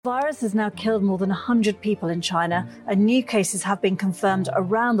The virus has now killed more than 100 people in China, and new cases have been confirmed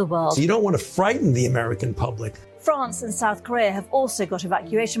around the world. So you don't want to frighten the American public. France and South Korea have also got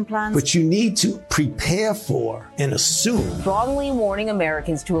evacuation plans. But you need to prepare for and assume strongly warning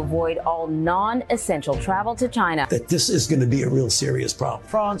Americans to avoid all non-essential travel to China. That this is going to be a real serious problem.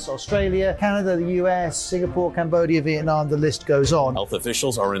 France, Australia, Canada, the US, Singapore, Cambodia, Vietnam, the list goes on. Health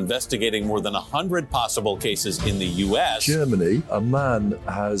officials are investigating more than 100 possible cases in the US. Germany, a man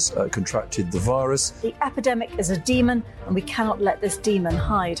has contracted the virus. The epidemic is a demon, and we cannot let this demon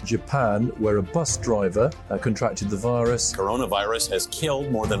hide. Japan, where a bus driver contracted the virus. Coronavirus has killed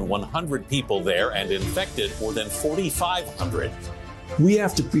more than 100 people there and infected more than 4,500. We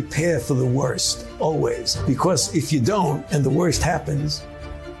have to prepare for the worst, always, because if you don't and the worst happens.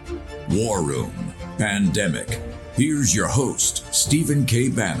 War Room Pandemic. Here's your host, Stephen K.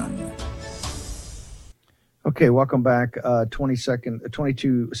 Bannon. Okay, welcome back.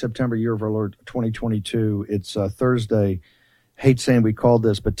 22 September, year of our Lord 2022. It's Thursday. Hate saying we called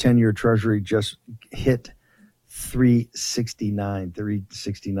this, but 10-year Treasury just hit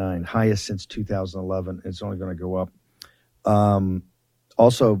 369, highest since 2011. It's only going to go up.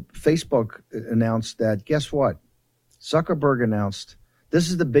 Also, Facebook announced that, guess what? Zuckerberg announced, this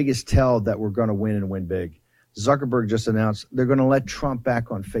is the biggest tell that we're going to win and win big. Zuckerberg just announced they're going to let Trump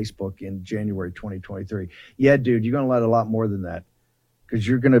back on Facebook in January 2023. Yeah, dude, you're going to let a lot more than that, because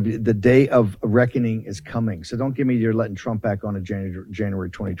you're going to be, the day of reckoning is coming. So don't give me you're letting Trump back on in January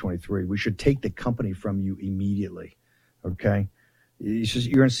 2023. We should take the company from you immediately. Okay,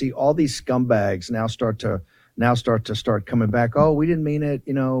 you're going to see all these scumbags now start coming back. Oh, we didn't mean it.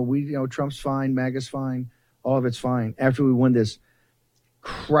 Trump's fine, MAGA's fine, all of it's fine. After we win this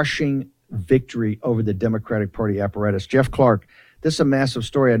crushing victory over the Democratic Party apparatus. Jeff Clark, this is a massive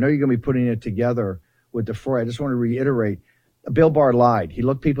story. I know you're going to be putting it together with DeFroy. I just want to reiterate. Bill Barr lied. He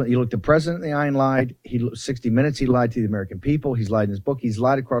looked the president in the eye and lied. 60 Minutes, he lied to the American people. He's lied in his book. He's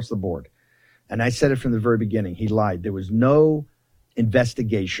lied across the board. And I said it from the very beginning. He lied. There was no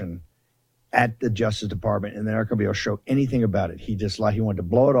investigation at the Justice Department, and they're not going to be able to show anything about it. He just lied. He wanted to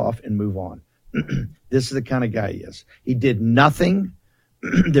blow it off and move on. This is the kind of guy he is. He did nothing.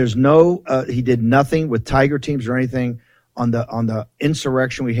 He did nothing with Tiger teams or anything on the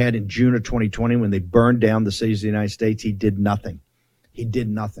insurrection we had in June of 2020 when they burned down the cities of the United States. He did nothing.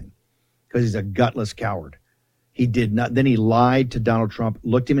 Because he's a gutless coward. He did not. Then he lied to Donald Trump,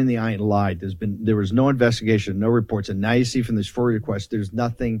 looked him in the eye and lied. There was no investigation, no reports. And now you see from this FOIA request, there's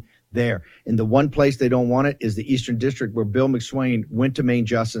nothing there. And the one place they don't want it is the Eastern District, where Bill McSwain went to Main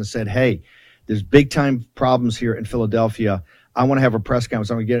Justice and said, hey, there's big time problems here in Philadelphia. I want to have a press conference.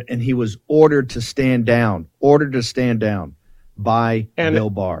 I'm going to get it. And he was ordered to stand down by Bill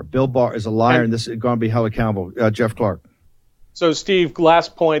Barr. Bill Barr is a liar, and this is going to be held accountable. Jeff Clark. So, Steve,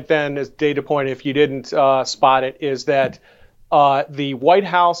 last point then, as data point, if you didn't spot it, is that the White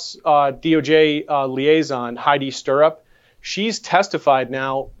House DOJ liaison, Heidi Stirrup, she's testified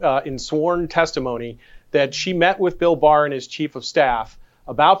now in sworn testimony that she met with Bill Barr and his chief of staff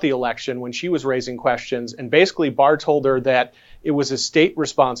about the election when she was raising questions. And basically, Barr told her that it was a state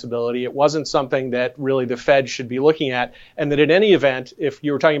responsibility. It wasn't something that really the Fed should be looking at. And that in any event, if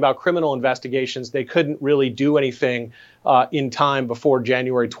you were talking about criminal investigations, they couldn't really do anything in time before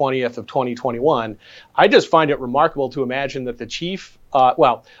January 20th of 2021. I just find it remarkable to imagine that the chief,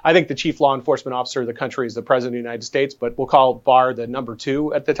 I think the chief law enforcement officer of the country is the president of the United States, but we'll call Barr the number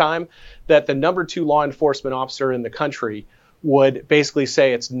two at the time, that the number two law enforcement officer in the country would basically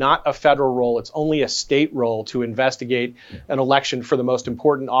say it's not a federal role, it's only a state role to investigate an election for the most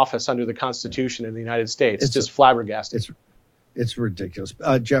important office under the Constitution in the United States. It's just flabbergasted. It's ridiculous.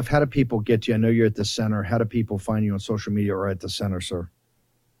 Jeff, how do people get you? I know you're at the center. How do people find you on social media or at the center, sir?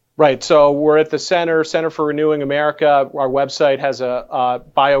 Right. So we're at the Center for Renewing America. Our website has a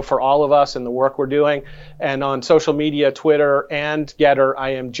bio for all of us and the work we're doing. And on social media, Twitter and Getter,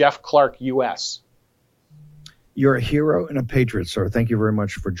 I am Jeff Clark US. You're a hero and a patriot, sir. Thank you very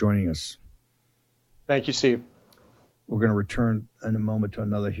much for joining us. Thank you, Steve. We're going to return in a moment to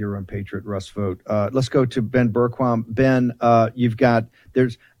another hero and patriot, Russ Vought. Let's go to Ben Bergquam. Ben,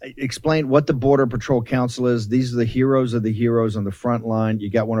 explain what the Border Patrol Council is. These are the heroes of the heroes on the front line. You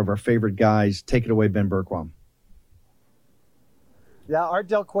got one of our favorite guys. Take it away, Ben Bergquam. Yeah, Art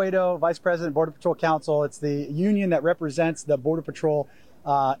Del Cueto, Vice President, Border Patrol Council. It's the union that represents the Border Patrol.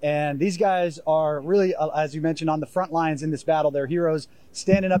 And these guys are really, as you mentioned, on the front lines in this battle. They're heroes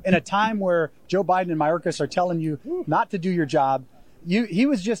standing up in a time where Joe Biden and Mayorkas are telling you not to do your job. He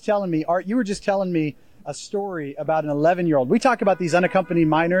was just telling me, Art, you were just telling me a story about an 11-year-old. We talk about these unaccompanied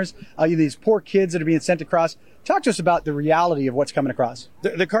minors, these poor kids that are being sent across. Talk to us about the reality of what's coming across.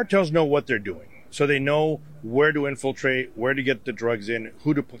 The cartels know what they're doing. So they know where to infiltrate, where to get the drugs in,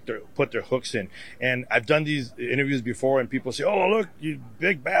 who to put their hooks in. And I've done these interviews before, and people say, "Oh, look, you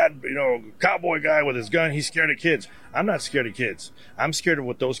big bad, cowboy guy with his gun. He's scared of kids." I'm not scared of kids. I'm scared of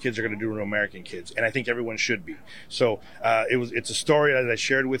what those kids are going to do to American kids, and I think everyone should be. So it's a story that I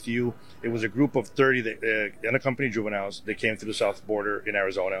shared with you. It was a group of 30 unaccompanied juveniles that came through the south border in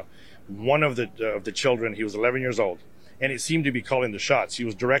Arizona. One of the children, he was 11 years old. And it seemed to be calling the shots. He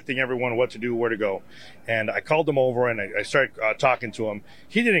was directing everyone what to do, where to go. And I called him over and I started talking to him.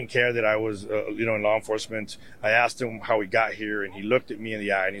 He didn't care that I was, in law enforcement. I asked him how he got here, and he looked at me in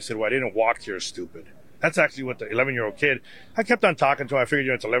the eye and he said, "Well, I didn't walk here, stupid." That's actually what the 11-year-old kid, I kept on talking to him. I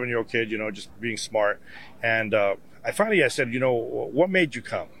figured, it's an 11-year-old kid, just being smart. And I said, "What made you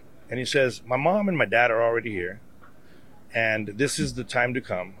come?" And he says, "My mom and my dad are already here. And this is the time to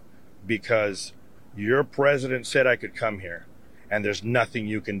come because your president said I could come here, and there's nothing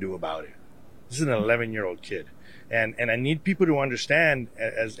you can do about it." This is an 11-year-old kid. And I need people to understand,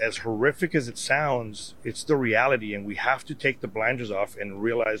 as horrific as it sounds, it's the reality, and we have to take the blinders off and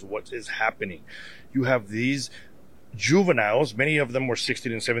realize what is happening. You have these juveniles, many of them were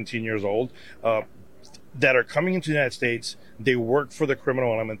 16 and 17 years old, that are coming into the United States. They work for the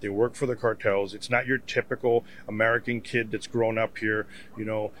criminal element. They work for the cartels. It's not your typical American kid that's grown up here.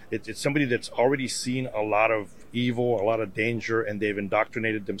 It's somebody that's already seen a lot of evil, a lot of danger, and they've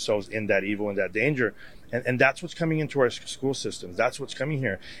indoctrinated themselves in that evil and that danger. And that's what's coming into our school systems. That's what's coming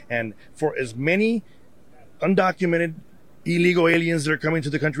here. And for as many undocumented illegal aliens that are coming to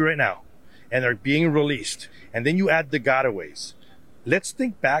the country right now, and are being released, and then you add the gotaways. Let's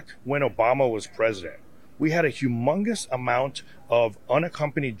think back when Obama was president. We had a humongous amount of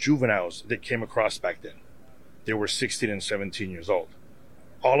unaccompanied juveniles that came across back then. They were 16 and 17 years old.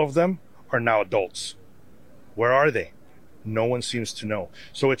 All of them are now adults. Where are they? No one seems to know.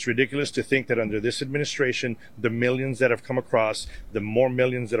 So it's ridiculous to think that under this administration, the millions that have come across, the more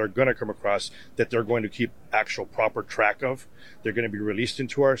millions that are going to come across, that they're going to keep actual proper track of. They're going to be released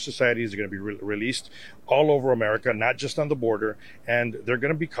into our societies. They're going to be released all over America, not just on the border. And they're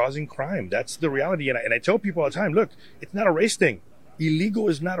going to be causing crime. That's the reality. And I tell people all the time, look, it's not a race thing. Illegal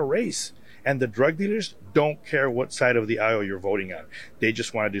is not a race. And the drug dealers don't care what side of the aisle you're voting on. They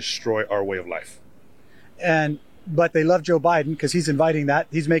just want to destroy our way of life. But they love Joe Biden because he's inviting that.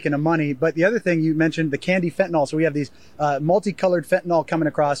 He's making them money. But the other thing you mentioned, the candy fentanyl. So we have these multicolored fentanyl coming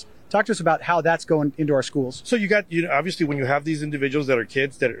across. Talk to us about how that's going into our schools. So you got, obviously when you have these individuals that are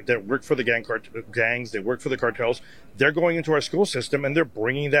kids that work for the gangs, they work for the cartels, they're going into our school system and they're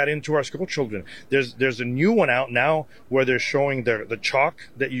bringing that into our school children. There's a new one out now where they're showing the chalk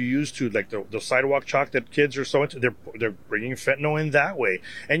that you use to, like the sidewalk chalk that kids are so into. They're bringing fentanyl in that way.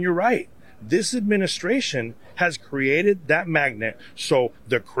 And you're right. This administration has created that magnet so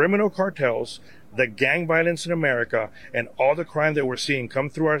the criminal cartels, the gang violence in America, and all the crime that we're seeing come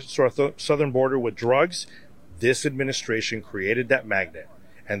through our southern border with drugs, this administration created that magnet,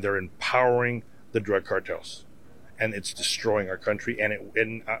 and they're empowering the drug cartels, and it's destroying our country.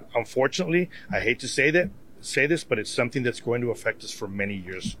 And unfortunately, I hate to say this, but it's something that's going to affect us for many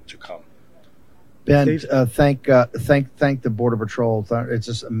years to come. Ben, thank the Border Patrol. It's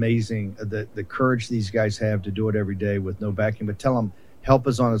just amazing the courage these guys have to do it every day with no backing. But tell them help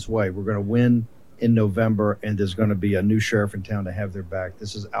is on its way. We're going to win in November, and there's going to be a new sheriff in town to have their back.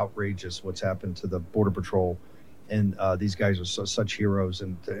 This is outrageous what's happened to the Border Patrol, and these guys are such heroes.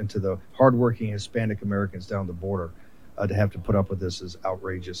 And to the hardworking Hispanic Americans down the border, to have to put up with this is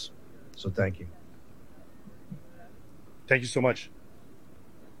outrageous. So thank you. Thank you so much.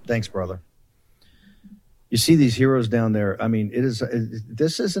 Thanks, brother. You see these heroes down there. I mean,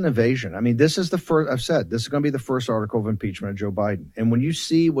 this is an invasion. I mean, this is the first, I've said, this is going to be the first article of impeachment of Joe Biden. And when you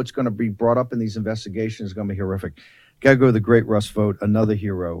see what's going to be brought up in these investigations, it's going to be horrific. Got to go to the great Russ Vought, another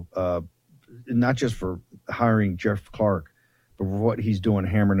hero, not just for hiring Jeff Clark, but for what he's doing,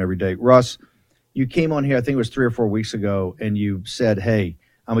 hammering every day. Russ, you came on here, I think it was 3 or 4 weeks ago, and you said, hey,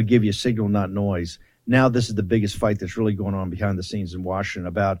 I'm going to give you a signal, not noise. Now this is the biggest fight that's really going on behind the scenes in Washington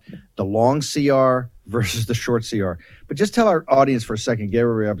about the long CR versus the short CR. But just tell our audience for a second, get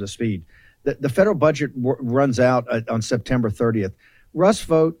everybody up to speed. The federal budget runs out on September 30th. Russ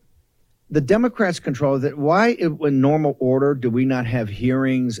Vought, the Democrats control that. Why, in normal order, do we not have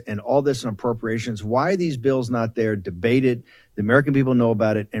hearings and all this on appropriations? Why are these bills not there, debated? The American people know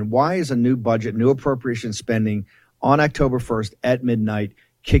about it. And why is a new budget, new appropriation spending on October 1st at midnight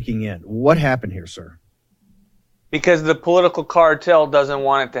kicking in? What happened here, sir? Because the political cartel doesn't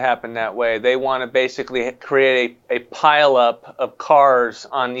want it to happen that way. They want to basically create a pileup of cars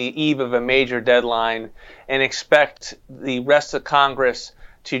on the eve of a major deadline and expect the rest of Congress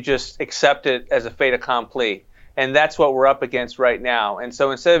to just accept it as a fait accompli. And that's what we're up against right now. And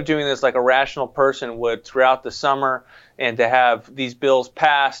so instead of doing this like a rational person would throughout the summer and to have these bills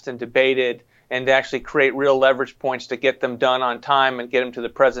passed and debated and to actually create real leverage points to get them done on time and get them to the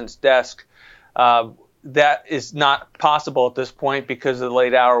president's desk, that is not possible at this point because of the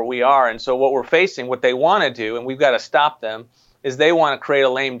late hour we are. And so what we're facing, what they want to do, and we've got to stop them, is they want to create a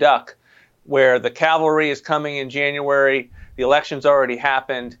lame duck where the cavalry is coming in January, the election's already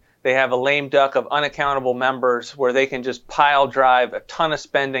happened, they have a lame duck of unaccountable members where they can just pile drive a ton of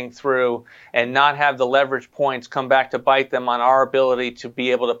spending through and not have the leverage points come back to bite them on our ability to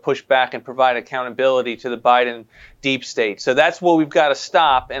be able to push back and provide accountability to the Biden deep state. So that's what we've got to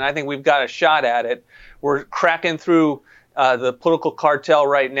stop, and I think we've got a shot at it. We're cracking through the political cartel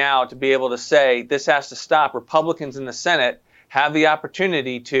right now to be able to say this has to stop. Republicans in the Senate have the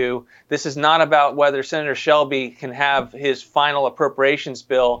opportunity to. This is not about whether Senator Shelby can have his final appropriations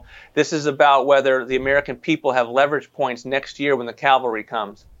bill. This is about whether the American people have leverage points next year when the cavalry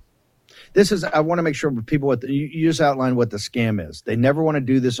comes. I want to make sure people, you just outlined what the scam is. They never want to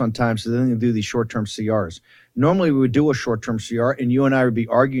do this on time, so then they do these short-term CRs. Normally, we would do a short-term CR, and you and I would be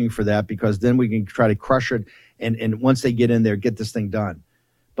arguing for that because then we can try to crush it, and once they get in there, get this thing done.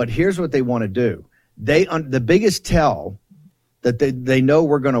 But here's what they want to do. The biggest tell that they know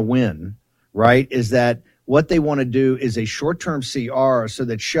we're going to win, right, is that what they want to do is a short-term CR so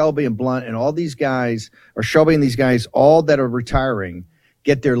that Shelby and Blunt and all these guys, or Shelby and these guys, all that are retiring,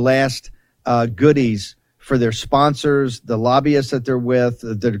 get their last goodies for their sponsors, the lobbyists that they're with,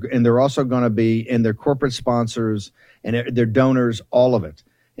 and they're also going to be in their corporate sponsors and their donors, all of it.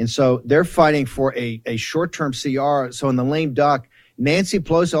 And so they're fighting for a short-term CR. So in the lame duck, Nancy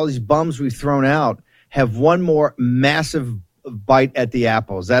Pelosi, all these bums we've thrown out, have one more massive bite at the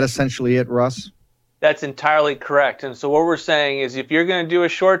apple. Is that essentially it, Russ? That's entirely correct. And so what we're saying is if you're going to do a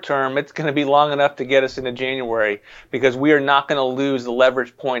short term, it's going to be long enough to get us into January because we are not going to lose the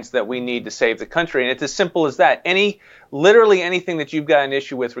leverage points that we need to save the country. And it's as simple as that. Literally anything that you've got an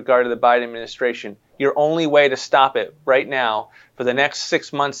issue with regard to the Biden administration, your only way to stop it right now for the next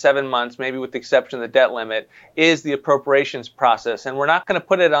 6 months, 7 months, maybe with the exception of the debt limit, is the appropriations process. And we're not going to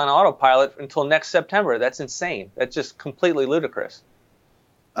put it on autopilot until next September. That's insane. That's just completely ludicrous.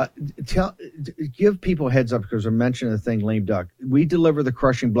 Give people a heads up because I'm mentioning the thing, lame duck. We deliver the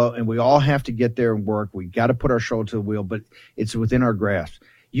crushing blow, and we all have to get there and work. We got to put our shoulder to the wheel, but it's within our grasp.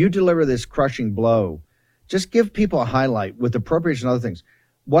 You deliver this crushing blow. Just give people a highlight with appropriation and other things.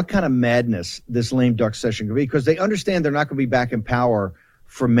 What kind of madness this lame duck session could be? Because they understand they're not going to be back in power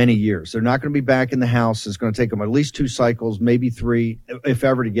for many years. They're not going to be back in the House. It's going to take them at least 2 cycles, maybe 3, if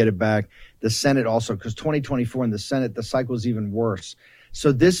ever, to get it back. The Senate also, because 2024 in the Senate, the cycle is even worse.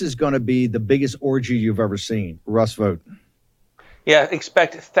 So this is going to be the biggest orgy you've ever seen. Russ, vote. Yeah,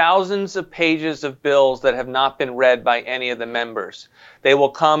 expect thousands of pages of bills that have not been read by any of the members. They will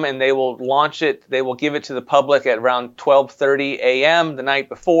come and they will launch it. They will give it to the public at around 12:30 a.m. the night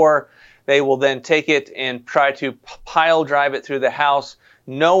before. They will then take it and try to pile drive it through the House.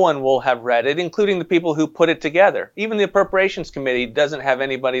 No one will have read it, including the people who put it together. Even the Appropriations Committee doesn't have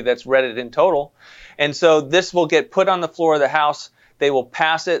anybody that's read it in total. And so this will get put on the floor of the House. They will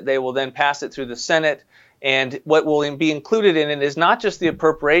pass it. They will then pass it through the Senate. And what will be included in it is not just the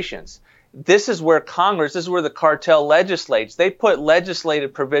appropriations. This is where Congress, this is where the cartel legislates. They put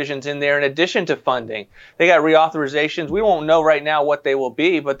legislative provisions in there in addition to funding. They got reauthorizations. We won't know right now what they will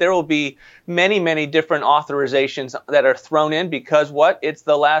be, but there will be many, many different authorizations that are thrown in because what? It's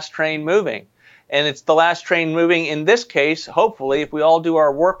the last train moving. And it's the last train moving in this case, hopefully, if we all do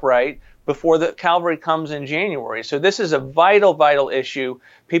our work right, before the cavalry comes in January. So this is a vital, vital issue.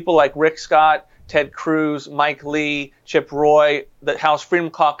 People like Rick Scott, Ted Cruz, Mike Lee, Chip Roy, the House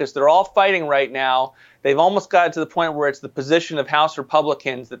Freedom Caucus, they're all fighting right now. They've almost got to the point where it's the position of House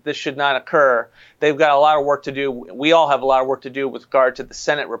Republicans that this should not occur. They've got a lot of work to do. We all have a lot of work to do with regard to the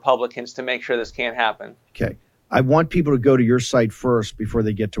Senate Republicans to make sure this can't happen. Okay. I want people to go to your site first before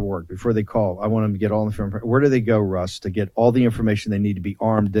they get to work, before they call. I want them to get all the information. Where do they go, Russ, to get all the information they need to be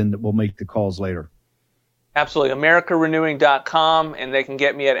armed? Then we'll make the calls later. Absolutely. AmericaRenewing.com, and they can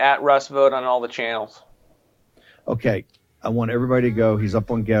get me at RussVote on all the channels. Okay. I want everybody to go. He's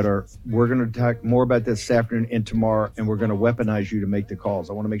up on Getter. We're going to talk more about this afternoon and tomorrow, and we're going to weaponize you to make the calls.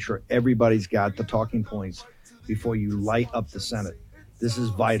 I want to make sure everybody's got the talking points before you light up the Senate. This is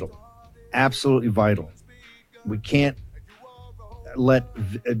vital. Absolutely vital. We can't let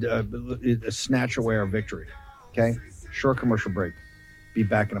snatch away our victory. Okay? Short commercial break. Be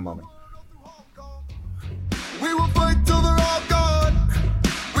back in a moment. We will fight till they're all gone.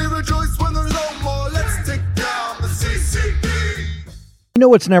 We rejoice when there's no more. Let's take down the CCP. You know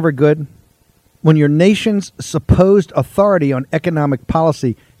what's never good? When your nation's supposed authority on economic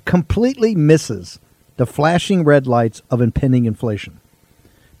policy completely misses the flashing red lights of impending inflation.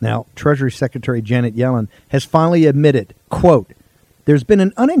 Now, Treasury Secretary Janet Yellen has finally admitted, quote, "There's been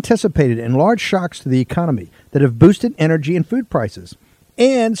an unanticipated and large shocks to the economy that have boosted energy and food prices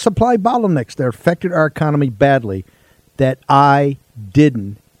and supply bottlenecks that affected our economy badly that I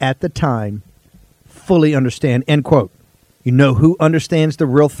didn't, at the time, fully understand," end quote. You know who understands the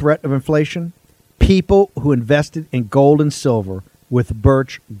real threat of inflation? People who invested in gold and silver with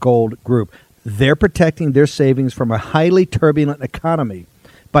Birch Gold Group. They're protecting their savings from a highly turbulent economy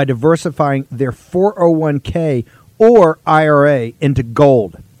by diversifying their 401k or IRA into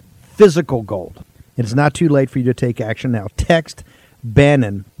gold, physical gold. It's not too late for you to take action now. Text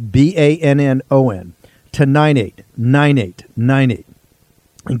Bannon, BANNON, to 989898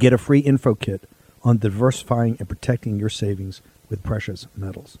 and get a free info kit on diversifying and protecting your savings with precious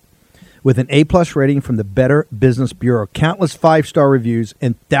metals. With an A-plus rating from the Better Business Bureau, countless 5-star reviews,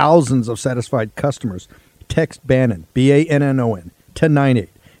 and thousands of satisfied customers, text Bannon, BANNON, to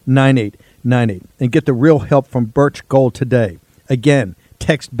 989898 and get the real help from Birch Gold today. Again,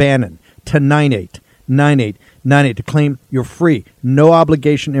 text Bannon to 989898 to claim your free,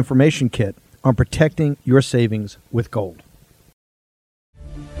 no-obligation information kit on protecting your savings with gold.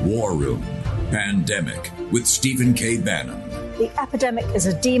 War Room Pandemic with Stephen K. Bannon. The epidemic is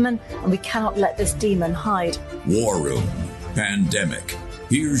a demon, and we cannot let this demon hide. War Room Pandemic.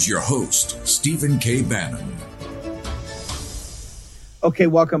 Here's your host, Stephen K. Bannon. Okay,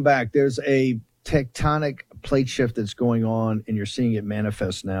 welcome back. There's a tectonic plate shift that's going on, and you're seeing it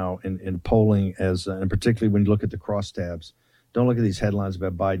manifest now in polling, and particularly when you look at the crosstabs. Don't look at these headlines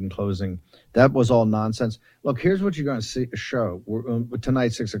about Biden closing. That was all nonsense. Look, here's what you're going to show.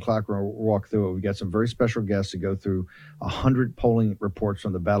 Tonight, 6 o'clock, we're going to walk through it. We got some very special guests to go through 100 polling reports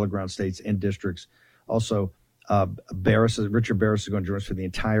from the battleground states and districts. Also, Richard Barris is going to join us for the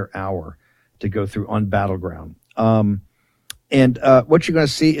entire hour to go through on battleground. And what you're going to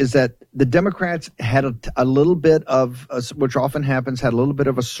see is that the Democrats had a little bit of, which often happens, had a little bit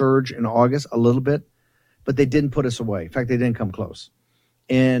of a surge in August, a little bit, but they didn't put us away. In fact, they didn't come close.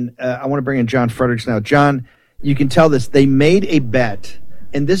 And I want to bring in John Fredericks now. John, you can tell this. They made a bet,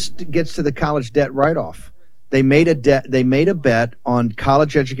 and this gets to the college debt write-off. They made a bet on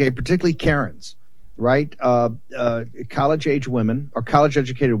college educated, particularly Karens, right? College-age women or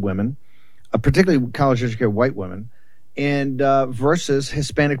college-educated women, particularly college-educated white women, and versus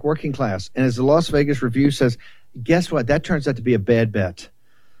Hispanic working class. And as the Las Vegas Review says, guess what? That turns out to be a bad bet.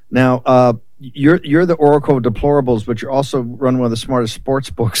 Now, you're the oracle of deplorables, but you're also run one of the smartest sports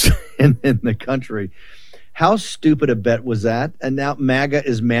books in the country. How stupid a bet was that? And now MAGA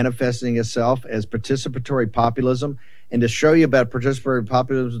is manifesting itself as participatory populism. And to show you about participatory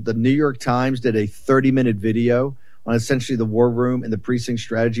populism, the New York Times did a 30-minute video on essentially the War Room and the Precinct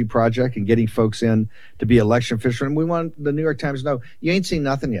Strategy Project and getting folks in to be election officials. And we want the New York Times to know, you ain't seen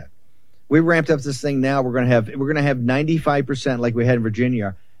nothing yet. We ramped up this thing now. We're going to have 95% like we had in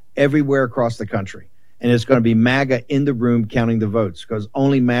Virginia everywhere across the country. And it's going to be MAGA in the room counting the votes because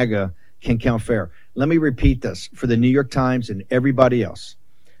only MAGA can count fair. Let me repeat this for the New York Times and everybody else.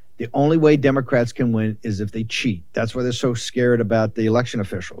 The only way Democrats can win is if they cheat. That's why they're so scared about the election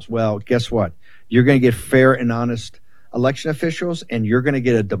officials. Well, guess what? You're going to get fair and honest election officials, and you're going to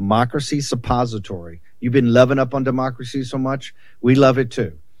get a democracy suppository. You've been loving up on democracy so much. We love it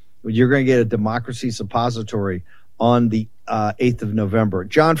too. You're going to get a democracy suppository on the 8th of November.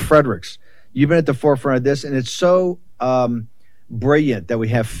 John Fredericks, you've been at the forefront of this, and it's so brilliant that we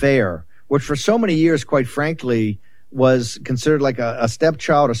have FAIR, which for so many years, quite frankly, was considered like a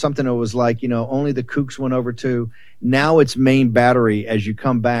stepchild or something that was like, only the kooks went over to. Now it's main battery as you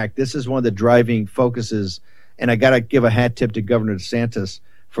come back. This is one of the driving focuses, and I got to give a hat tip to Governor DeSantis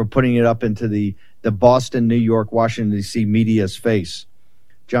for putting it up into the Boston, New York, Washington, D.C. media's face.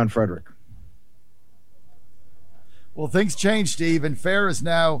 John Frederick. Well, things change, Steve, and FAIR is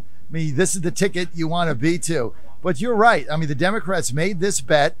now, this is the ticket you want to be to. But you're right. The Democrats made this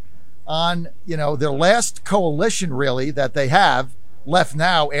bet on, their last coalition, really, that they have left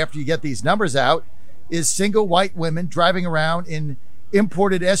now after you get these numbers out, is single white women driving around in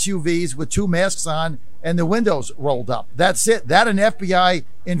imported SUVs with 2 masks on and the windows rolled up. That's it. That and FBI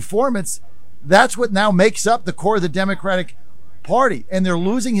informants, that's what now makes up the core of the Democratic Party. And they're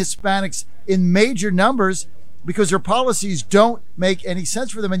losing Hispanics in major numbers because their policies don't make any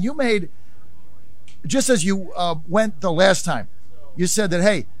sense for them. And you made just as you went the last time, you said that,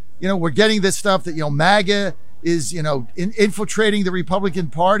 hey, we're getting this stuff that, MAGA is, infiltrating the Republican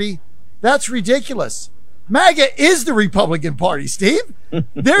Party. That's ridiculous. MAGA is the Republican Party, Steve.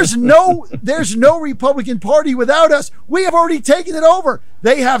 There's no Republican Party without us. We have already taken it over.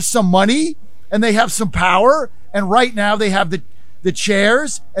 They have some money and they have some power. And right now they have the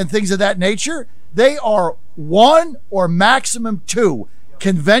chairs and things of that nature. They are 1 or maximum 2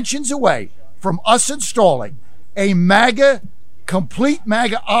 conventions away from us installing a complete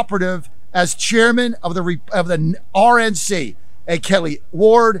MAGA operative as chairman of the RNC, a Kelly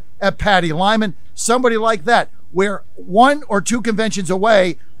Ward, a Patty Lyman, somebody like that. We're 1 or 2 conventions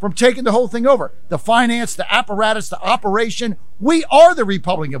away from taking the whole thing over. The finance, the apparatus, the operation. We are the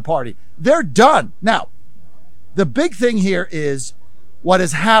Republican Party. They're done. Now, the big thing here is what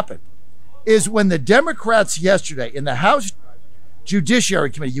has happened is when the Democrats yesterday in the House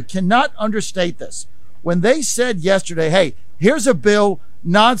Judiciary Committee, you cannot understate this, when they said yesterday, hey, here's a bill,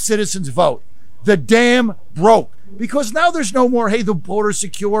 non-citizens vote, the dam broke. Because now there's no more, hey, the border's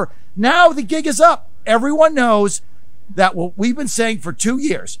secure. Now the gig is up. Everyone knows that what we've been saying for 2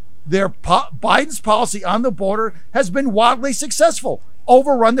 years, Biden's policy on the border has been wildly successful.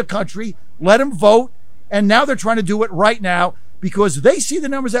 Overrun the country, let them vote, and now they're trying to do it right now because they see the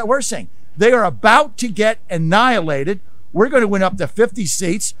numbers that we're seeing. They are about to get annihilated. We're going to win up to 50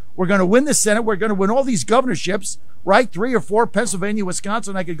 seats. We're going to win the Senate. We're going to win all these governorships, right? 3 or 4, Pennsylvania,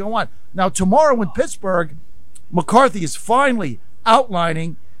 Wisconsin, I could go on. Now, tomorrow in Pittsburgh, McCarthy is finally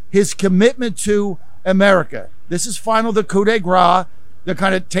outlining his commitment to America. This is final, the coup de grace. They're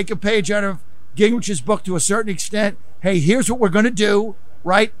kind of take a page out of Gingrich's book to a certain extent. Hey, here's what we're going to do,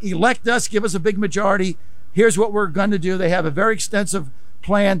 right? Elect us, give us a big majority. Here's what we're going to do. They have a very extensive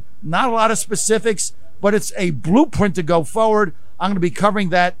plan, not a lot of specifics, but it's a blueprint to go forward. I'm going to be covering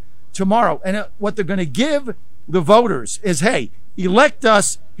that tomorrow. And what they're going to give the voters is, hey, elect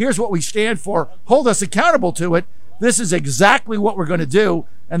us. Here's what we stand for. Hold us accountable to it. This is exactly what we're going to do.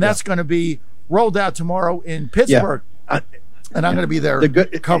 And that's going to be rolled out tomorrow in Pittsburgh. And I'm going to be there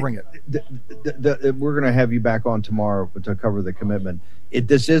covering it. We're going to have you back on tomorrow to cover the commitment.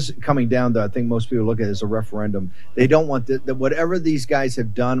 This is coming down to, I think most people look at it as a referendum. They don't want whatever these guys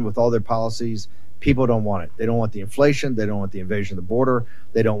have done with all their policies, people don't want it. They don't want the inflation. They don't want the invasion of the border.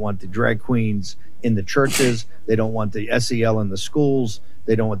 They don't want the drag queens in the churches. They don't want the SEL in the schools.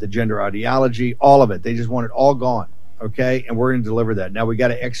 They don't want the gender ideology, all of it. They just want it all gone, okay? And we're going to deliver that. Now we got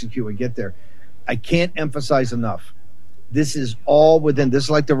to execute and get there. I can't emphasize enough. This is all within, this is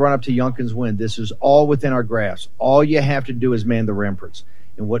like the run up to Youngkin's win. This is all within our grasp. All you have to do is man the ramparts.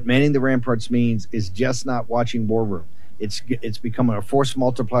 And what manning the ramparts means is just not watching War Room. It's becoming a force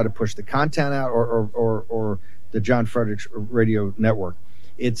multiplier to push the content out or the John Fredericks radio network.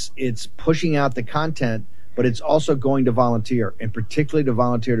 It's pushing out the content, but it's also going to volunteer, and particularly to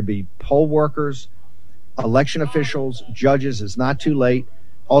volunteer to be poll workers, election officials, judges. It's not too late.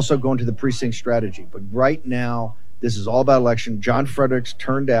 Also going to the precinct strategy. But right now, this is all about election. John Fredericks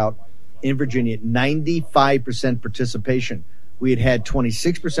turned out in Virginia 95% participation. We had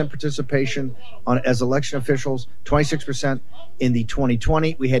 26% participation as election officials, 26% in the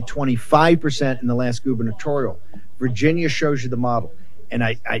 2020. We had 25% in the last gubernatorial. Virginia shows you the model. And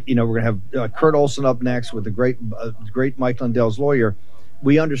we're going to have Kurt Olson up next with the great Mike Lindell's lawyer.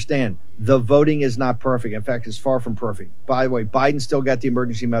 We understand the voting is not perfect. In fact, it's far from perfect. By the way, Biden still got the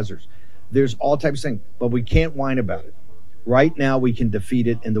emergency measures. There's all types of things, but we can't whine about it. Right now, we can defeat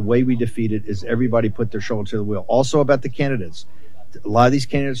it, and the way we defeat it is everybody put their shoulder to the wheel. Also about the candidates. A lot of these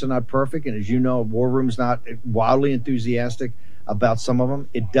candidates are not perfect, and as you know, War Room's not wildly enthusiastic about some of them.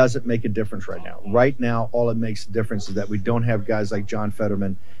 It doesn't make a difference right now. Right now, all it makes a difference is that we don't have guys like John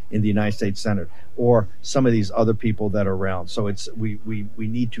Fetterman in the United States Senate or some of these other people that are around. So we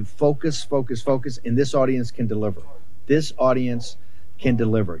need to focus, and this audience can deliver. This audience can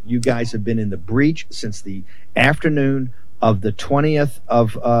deliver. You guys have been in the breach since the afternoon of the 20th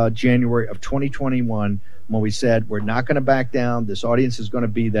of January of 2021 when we said we're not going to back down. This audience is going to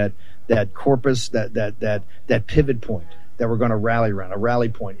be that corpus, that pivot point that we're going to rally around, a rally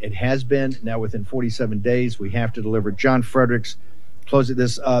point. It has been. Now within 47 days, we have to deliver. John Fredericks closing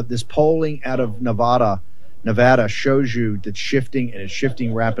this polling out of Nevada shows you that shifting, and it's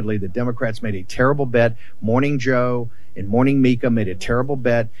shifting rapidly. The Democrats made a terrible bet. Morning Joe and Morning Mika made a terrible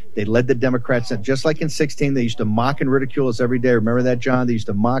bet. They led the Democrats, just like in 2016, they used to mock and ridicule us every day. Remember that, John? They used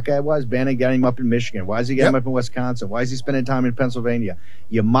to mock, why is Bannon getting him up in Michigan? Why is he getting him up in Wisconsin? Why is he spending time in Pennsylvania?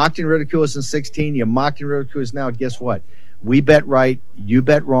 You mocked and ridiculed us in 2016. You mocked and ridiculed us now. Guess what? We bet right. You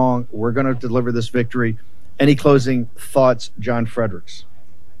bet wrong. We're going to deliver this victory. Any closing thoughts, John Fredericks?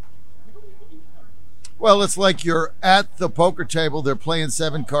 Well, it's like you're at the poker table. They're playing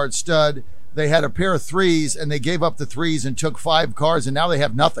 7-card stud. They had a pair of threes, and they gave up the threes and took 5 cards, and now they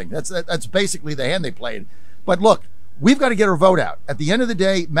have nothing. That's basically the hand they played. But look, we've got to get our vote out. At the end of the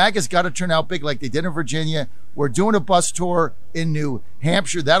day, MAGA's got to turn out big like they did in Virginia. We're doing a bus tour in New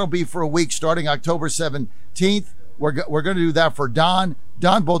Hampshire. That'll be for a week starting October 17th. We're going to do that for Don.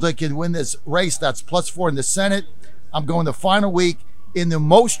 Don Bolduc can win this race. That's +4 in the Senate. I'm going the final week in the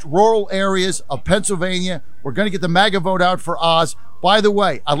most rural areas of Pennsylvania. We're going to get the MAGA vote out for Oz. By the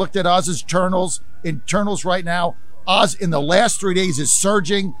way, I looked at Oz's internals right now. Oz in the last 3 days is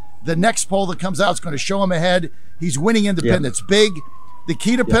surging. The next poll that comes out is going to show him ahead. He's winning independents big. The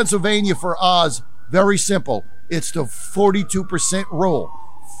key to Pennsylvania for Oz, very simple. It's the 42% rule.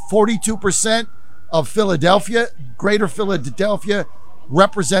 42% of Philadelphia, greater Philadelphia,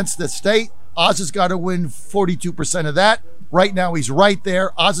 represents the state. Oz has got to win 42% of that. Right now, he's right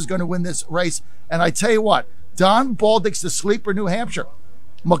there. Oz is going to win this race. And I tell you what, Don Bolduc's the sleeper New Hampshire.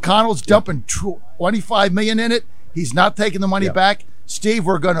 McConnell's dumping $25 million in it. He's not taking the money back. Steve,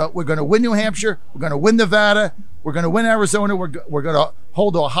 we're gonna win New Hampshire. We're gonna win Nevada. We're gonna win Arizona. We're gonna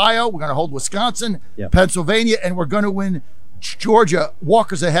hold Ohio. We're gonna hold Wisconsin, Pennsylvania, and we're gonna win Georgia.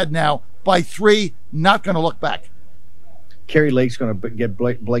 Walker's ahead now by 3. Not gonna look back. Kerry Lake's going to get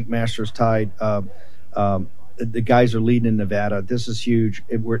Blake Masters tied. The guys are leading in Nevada. This is huge.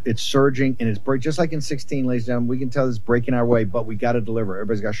 It's surging, and it's just like in 16, ladies and gentlemen. We can tell this is breaking our way, but we got to deliver.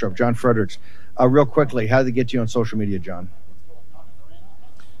 Everybody's got to show up. John Fredericks, real quickly, how do they get you on social media, John?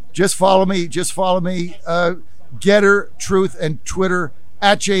 Just follow me. Getter, Truth, and Twitter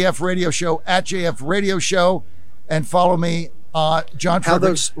 @JF Radio Show, @JF Radio Show, and follow me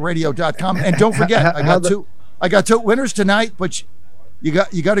JohnFredericksRadio.com. And don't forget, I got two winners tonight, but you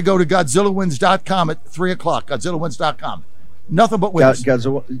got to go to GodzillaWins.com at 3:00. GodzillaWins.com. Nothing but winners.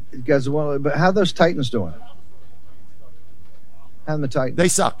 Godzilla, but how are those Titans doing? How are the Titans? They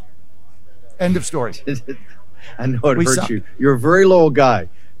suck. End of story. I know it hurts you. You're a very loyal guy.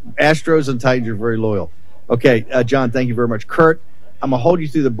 Astros and Titans, you're very loyal. Okay, John, thank you very much. Kurt, I'm going to hold you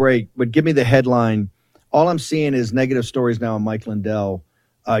through the break, but give me the headline. All I'm seeing is negative stories now on Mike Lindell.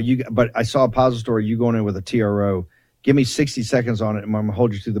 But I saw a positive story, you going in with a TRO. Give me 60 seconds on it, and I'm going to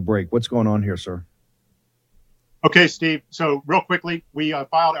hold you through the break. What's going on here, sir? Okay, Steve. So real quickly, we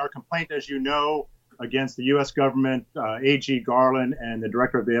filed our complaint, as you know, against the U.S. government, AG Garland, and the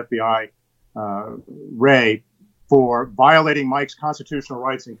director of the FBI, Wray, for violating Mike's constitutional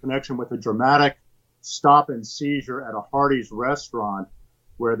rights in connection with a dramatic stop and seizure at a Hardee's restaurant,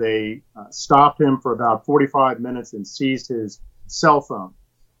 where they stopped him for about 45 minutes and seized his cell phone.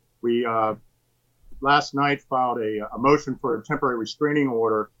 We last night filed a motion for a temporary restraining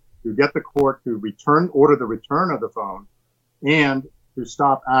order to get the court to order the return of the phone and to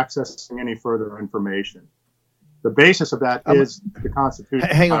stop accessing any further information. The basis of that is the Constitution.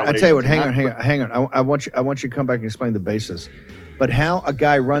 Hang on, I tell you what. Hang on. I want you to come back and explain the basis. But how a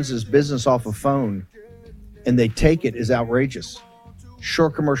guy runs his business off a phone and they take it is outrageous.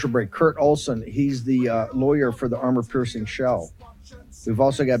 Short commercial break. Kurt Olson, he's the lawyer for the armor-piercing shell. We've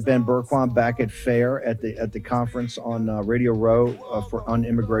also got Ben Berquam back at FAIR at the conference on Radio Row on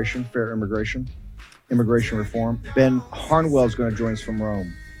immigration, fair immigration reform. Ben Harnwell is going to join us from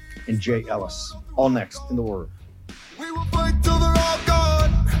Rome, and Jay Ellis. All next in the Word. We will fight till they're all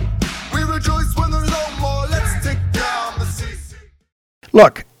gone. We rejoice when there's no more. Let's take down the CC.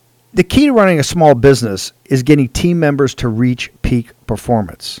 Look, the key to running a small business is getting team members to reach peak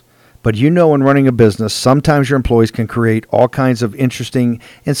performance. But you know, in running a business, sometimes your employees can create all kinds of interesting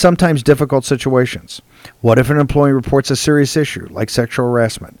and sometimes difficult situations. What if an employee reports a serious issue like sexual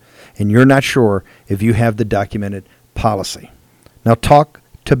harassment and you're not sure if you have the documented policy? Now talk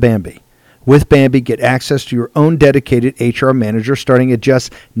to Bambee. With Bambee, get access to your own dedicated HR manager starting at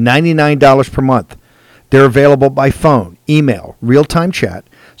just $99 per month. They're available by phone, email, real-time chat,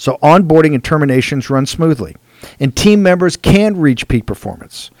 so onboarding and terminations run smoothly. And team members can reach peak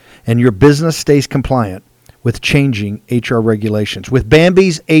performance, and your business stays compliant with changing HR regulations. With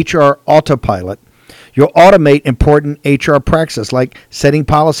Bambee's HR Autopilot, you'll automate important HR practices like setting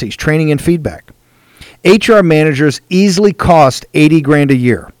policies, training, and feedback. HR managers easily cost $80,000 a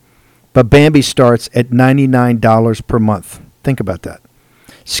year, but Bambee starts at $99 per month. Think about that.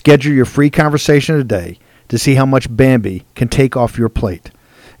 Schedule your free conversation today to see how much Bambee can take off your plate.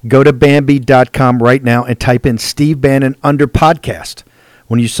 Go to Bambee.com right now and type in Steve Bannon under podcast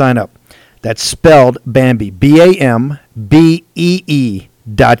when you sign up. That's spelled Bambee, BAMBEE.com.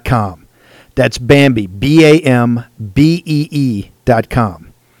 That's Bambee, BAMBEE.com.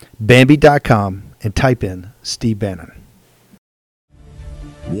 Bambee.com and type in Steve Bannon.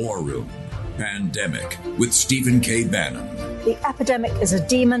 War Room. Pandemic with Stephen K. Bannon. The epidemic is a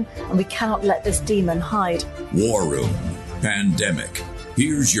demon, and we cannot let this demon hide. War Room. Pandemic.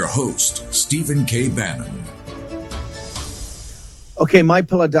 Here's your host, Stephen K. Bannon. Okay,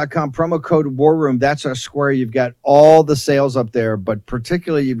 mypillow.com, promo code War Room. That's our square. You've got all the sales up there, but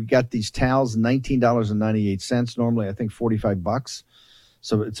particularly you've got these towels, $19.98. Normally, I think $45.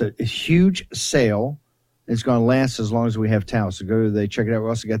 So it's a huge sale. It's going to last as long as we have towels. So go there, check it out. We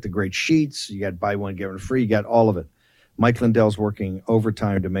also got the great sheets. You got buy one, get one free. You got all of it. Mike Lindell's working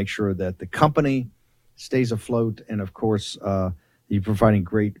overtime to make sure that the company stays afloat. And, of course, you're providing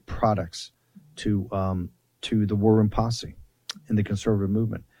great products to the War Room posse and the conservative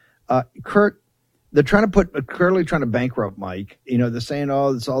movement. Kurt, they're currently trying to bankrupt Mike. You know, they're saying,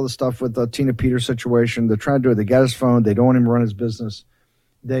 oh, it's all the stuff with the Tina Peters situation. They're trying to do it. They got his phone. They don't want him to run his business.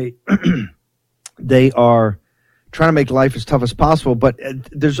 They are trying to make life as tough as possible. But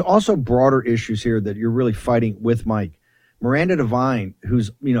there's also broader issues here that you're really fighting with Mike. Miranda Devine,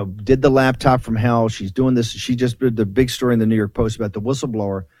 who's, did the laptop from hell. She's doing this. She just did the big story in the New York Post about the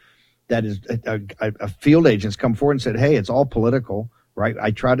whistleblower. That is a field agents come forward and said, hey, it's all political, right?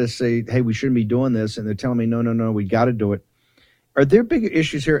 I try to say, hey, we shouldn't be doing this. And they're telling me, no, we got to do it. Are there bigger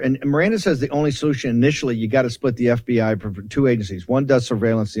issues here? And Miranda says the only solution initially, you got to split the FBI for two agencies. One does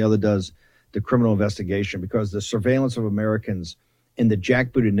surveillance, the other does the criminal investigation, because the surveillance of Americans and the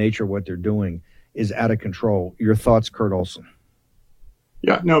jackbooted nature of what they're doing is out of control. Your thoughts, Kurt Olson?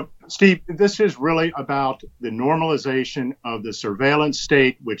 Yeah, no, Steve, this is really about the normalization of the surveillance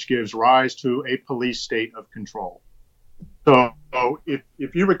state, which gives rise to a police state of control. So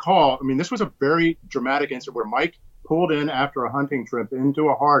if you recall, I mean, this was a very dramatic incident where Mike pulled in after a hunting trip into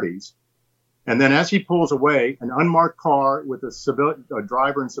a Hardee's. And then as he pulls away, an unmarked car with a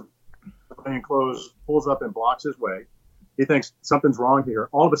driver in civilian clothes pulls up and blocks his way. He thinks something's wrong here.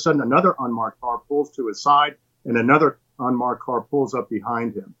 All of a sudden, another unmarked car pulls to his side and another unmarked car pulls up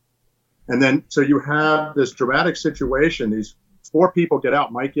behind him. And then, so you have this dramatic situation. These four people get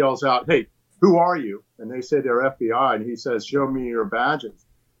out. Mike yells out, hey, who are you? And they say they're FBI. And he says, show me your badges.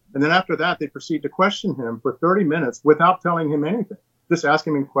 And then after that, they proceed to question him for 30 minutes without telling him anything. Just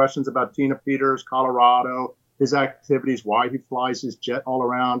asking him questions about Tina Peters, Colorado, his activities, why he flies his jet all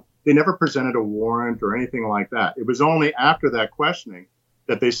around. They never presented a warrant or anything like that. It was only after that questioning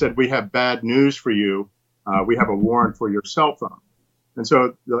that they said, we have bad news for you. We have a warrant for your cell phone. And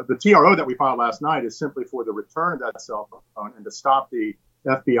so the TRO that we filed last night is simply for the return of that cell phone and to stop the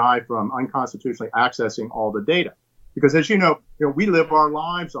FBI from unconstitutionally accessing all the data. Because as you know, we live our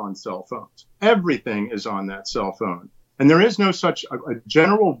lives on cell phones. Everything is on that cell phone. And there is no such a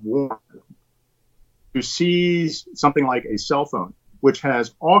general warrant to seize something like a cell phone, which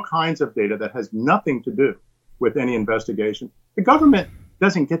has all kinds of data that has nothing to do with any investigation. The government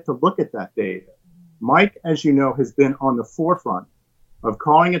doesn't get to look at that data. Mike, as you know, has been on the forefront of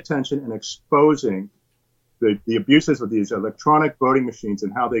calling attention and exposing the abuses of these electronic voting machines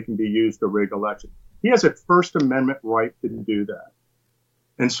and how they can be used to rig elections. He has a First Amendment right to do that.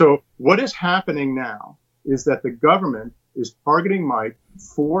 And so what is happening now is that the government is targeting Mike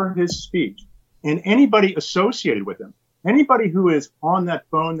for his speech and anybody associated with him. Anybody who is on that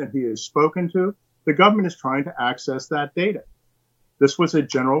phone that he has spoken to, the government is trying to access that data. This was a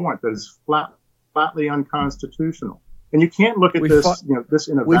general warrant that is flatly unconstitutional. And you can't look at this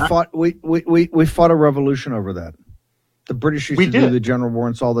in a vacuum. We fought a revolution over that. The British used to do the general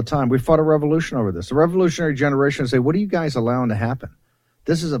warrants all the time. We fought a revolution over this. The revolutionary generation say, what are you guys allowing to happen?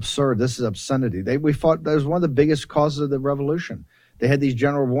 This is absurd. This is obscenity. We fought. That was one of the biggest causes of the revolution. They had these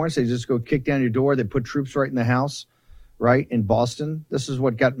general warrants. They just go kick down your door. They put troops right in the house, right in Boston. This is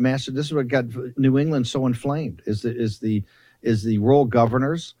what got massive. This is what got New England so inflamed. Is the rural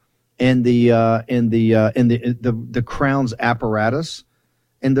governors and the Crown's apparatus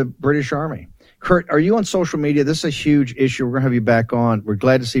and the British Army. Kurt, are you on social media? This is a huge issue. We're going to have you back on. We're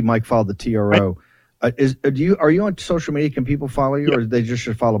glad to see Mike follow the TRO. Are you on social media? Can people follow you, or they just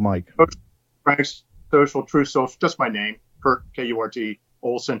should follow Mike? Frank's Social, True Social, just my name, Kurt, K-U-R-T,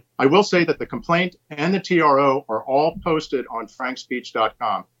 Olson. I will say that the complaint and the TRO are all posted on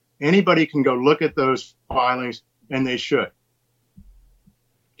frankspeech.com. Anybody can go look at those filings, and they should.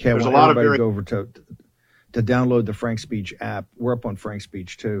 Okay, there's a lot of go over to download the Frank Speech app. We're up on Frank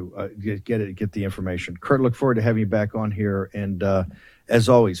Speech too. Get the information. Kurt, look forward to having you back on here. And as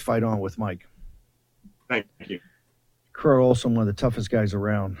always, fight on with Mike. Thank you. Kurt Olson, one of the toughest guys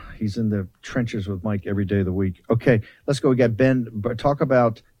around. He's in the trenches with Mike every day of the week. Okay, let's go. We got Ben. Talk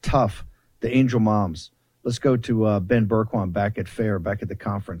about tough, the Angel Moms. Let's go to Ben Bergquam back at FAIR, back at the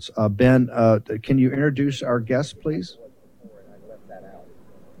conference. Ben, can you introduce our guest, please?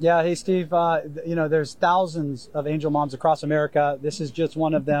 Yeah, hey Steve. There's thousands of angel moms across America. This is just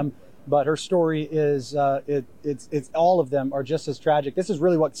one of them, but her story is it's all of them are just as tragic. This is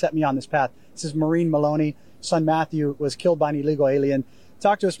really what set me on this path. This is Maureen Maloney. Son Matthew was killed by an illegal alien.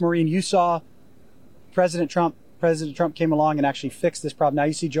 Talk to us, Maureen. You saw President Trump. President Trump came along and actually fixed this problem. Now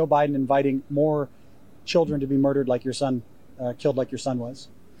you see Joe Biden inviting more children to be murdered like your son, killed like your son was.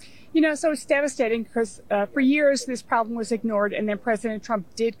 So it's devastating because for years this problem was ignored, and then President Trump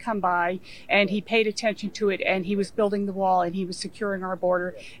did come by and he paid attention to it, and he was building the wall and he was securing our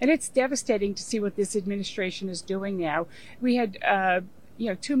border. And it's devastating to see what this administration is doing now. We had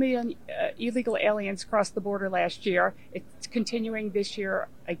 2 million illegal aliens cross the border last year. It's continuing this year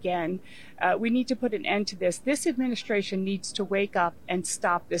again. We need to put an end to this. This administration needs to wake up and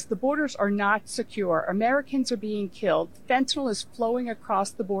stop this. The borders are not secure. Americans are being killed. Fentanyl is flowing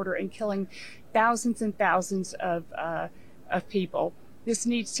across the border and killing thousands and thousands of people. This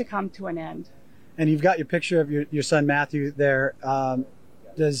needs to come to an end. And you've got your picture of your son Matthew there.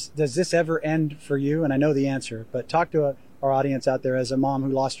 Does this ever end for you? And I know the answer, but talk to our audience out there as a mom who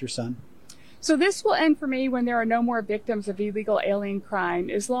lost your son. So this will end for me when there are no more victims of illegal alien crime.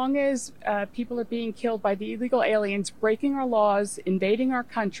 As long as people are being killed by the illegal aliens, breaking our laws, invading our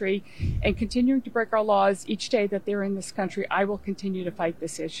country, and continuing to break our laws each day that they're in this country, I will continue to fight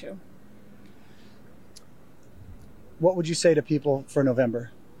this issue. What would you say to people for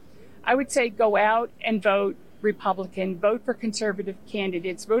November? I would say go out and vote Republican, vote for conservative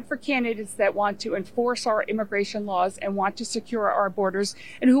candidates, vote for candidates that want to enforce our immigration laws and want to secure our borders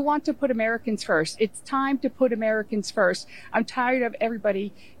and who want to put Americans first. It's time to put Americans first. I'm tired of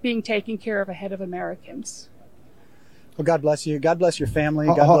everybody being taken care of ahead of Americans. Well, God bless you. God bless your family.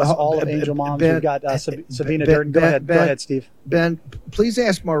 God bless all of Angel Moms. We've got Sabina Durden. Go ahead, Steve. Ben, please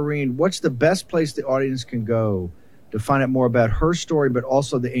ask Maureen, what's the best place the audience can go to find out more about her story, but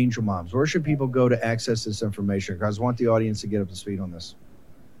also the Angel Moms? Where should people go to access this information? Because I want the audience to get up to speed on this.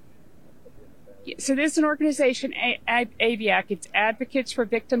 So there's an organization, AVIAC. It's Advocates for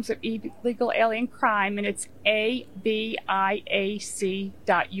Victims of Illegal Alien Crime, and it's AVIAC.us.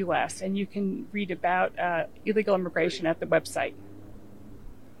 And you can read about illegal immigration at the website.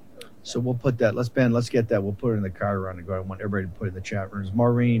 So we'll put that. Let's get that. We'll put it in the car around the go. I want everybody to put it in the chat rooms.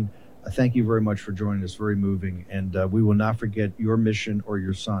 Maureen, thank you very much for joining us. Very moving. And we will not forget your mission or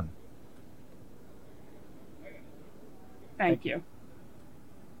your son. Thank you.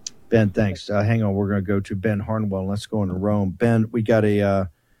 Ben, thanks. Hang on. We're going to go to Ben Harnwell. Let's go into Rome. Ben, we got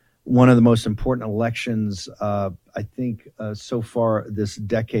one of the most important elections, I think, so far this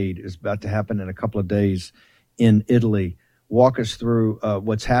decade is about to happen in a couple of days in Italy. Walk us through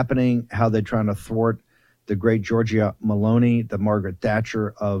what's happening, how they're trying to thwart the great Giorgia Meloni, the Margaret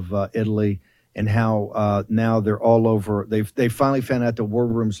Thatcher of Italy, and how now they're all over. They finally found out the war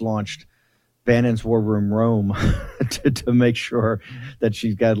room's launched, Bannon's War Room Rome, to make sure that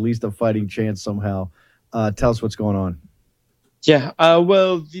she's got at least a fighting chance somehow. Tell us what's going on. Yeah,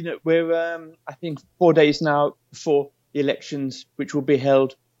 well, we're I think 4 days now before the elections, which will be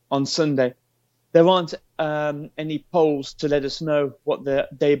held on Sunday. There aren't any polls to let us know what the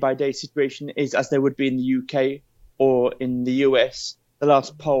day-by-day situation is, as there would be in the UK or in the US. The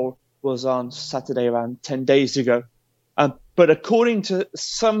last poll was on Saturday, around 10 days ago. But according to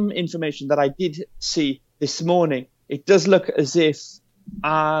some information that I did see this morning, it does look as if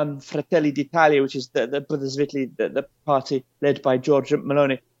Fratelli d'Italia, which is the Brothers of Italy, the party led by Giorgia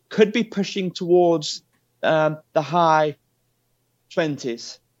Meloni, could be pushing towards the high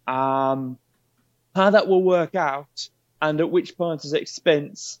 20s. How that will work out and at which party's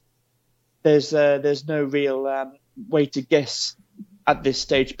expense, there's no real way to guess at this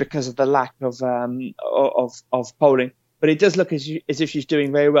stage because of the lack of polling. But it does look as if she's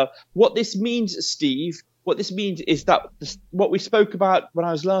doing very well. What this means, Steve, is that what we spoke about when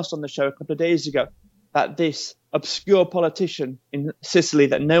I was last on the show a couple of days ago, that this obscure politician in Sicily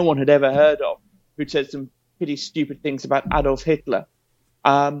that no one had ever heard of, who said some pretty stupid things about Adolf Hitler,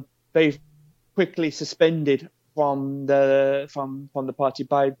 they've quickly suspended from the party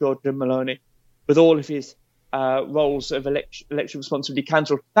by Giorgia Meloni, with all of his roles of election responsibility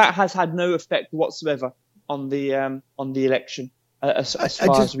cancelled. That has had no effect whatsoever on the election, as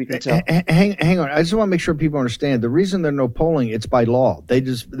far as we can tell. Hang on. I just want to make sure people understand. The reason there's no polling, it's by law.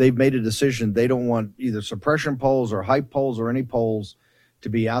 They've made a decision. They don't want either suppression polls or hype polls or any polls to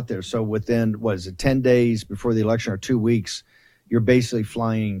be out there. So within, 10 days before the election or 2 weeks, you're basically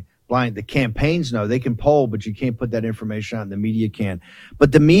flying blind. The campaigns know they can poll, but you can't put that information out, and the media can.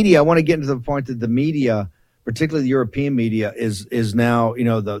 But the media, I want to get into the point that the media, particularly the European media, is now,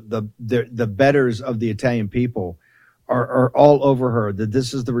 the betters of the Italian people are all over her, that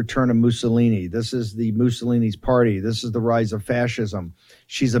this is the return of Mussolini. This is the Mussolini's party. This is the rise of fascism.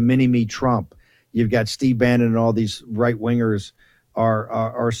 She's a mini-me Trump. You've got Steve Bannon and all these right-wingers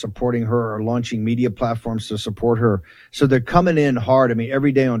are supporting her, are launching media platforms to support her. So they're coming in hard. I mean,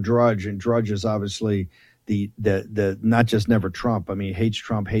 every day on Drudge, and Drudge is obviously the not just never Trump. I mean, hates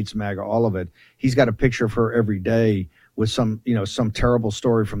Trump, hates MAGA, all of it. He's got a picture of her every day with some terrible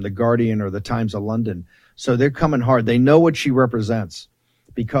story from The Guardian or the Times of London. So they're coming hard. They know what she represents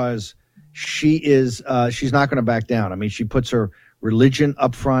because she's not going to back down. I mean, she puts her religion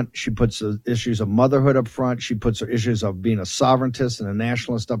up front. She puts the issues of motherhood up front. She puts her issues of being a sovereigntist and a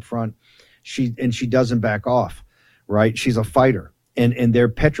nationalist up front. She doesn't back off, right? She's a fighter, and they're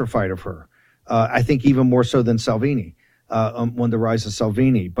petrified of her. I think even more so than Salvini, when the rise of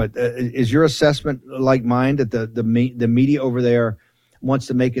Salvini. But is your assessment like mine that the media over there wants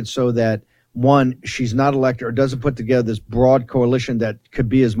to make it so that, one, she's not elected or doesn't put together this broad coalition that could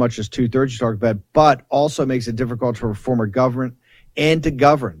be as much as 2/3 you talk about, but also makes it difficult for former government and to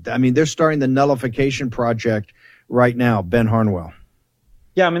govern? I mean, they're starting the nullification project right now, Ben Harnwell.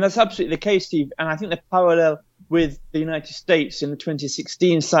 Yeah, I mean, that's absolutely the case, Steve. And I think the parallel with the United States in the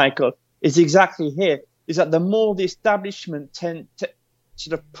 2016 cycle is exactly here, is that the more the establishment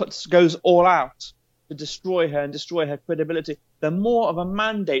goes all out to destroy her and destroy her credibility, the more of a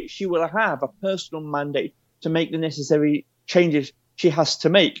mandate she will have, a personal mandate, to make the necessary changes she has to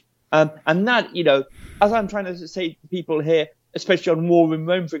make. And that, as I'm trying to say to people here, especially on War in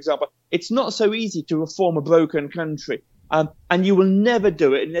Rome, for example, it's not so easy to reform a broken country. And you will never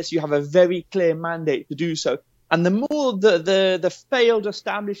do it unless you have a very clear mandate to do so. And the more the failed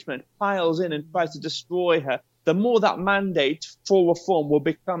establishment piles in and tries to destroy her, the more that mandate for reform will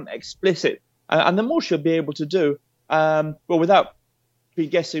become explicit. And the more she'll be able to do, without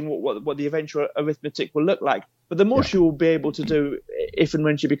guessing what the eventual arithmetic will look like, but the more she will be able to do if and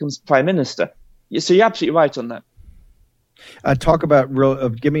when she becomes prime minister. So you're absolutely right on that. Talk about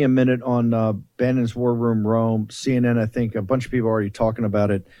give me a minute on Bannon's War Room Rome, CNN. I think a bunch of people are already talking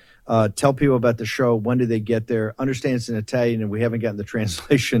about it. Tell people about the show. When do they get there? Understand it's in Italian, and we haven't gotten the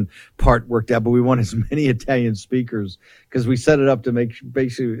translation part worked out, but we want as many Italian speakers because we set it up to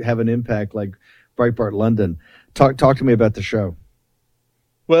basically have an impact like Breitbart London. Talk to me about the show.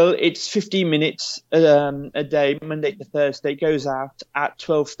 Well, it's 15 minutes a day, Monday to Thursday. It goes out at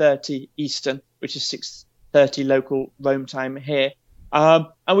 12:30 Eastern, which is 6:30 local Rome time here. And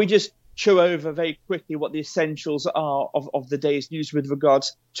we just chew over very quickly what the essentials are of the day's news with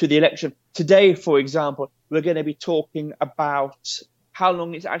regards to the election. Today, for example, we're going to be talking about how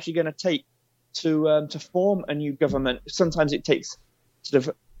long it's actually going to take to form a new government. Sometimes it takes sort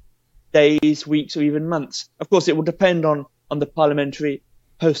of days, weeks, or even months. Of course, it will depend on the parliamentary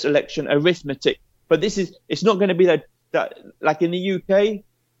post-election arithmetic. But it's not going to be that like in the UK,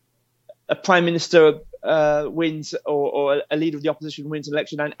 a prime minister wins or a leader of the opposition wins an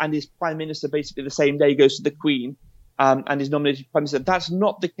election and is prime minister basically the same day, goes to the Queen and is nominated prime minister. That's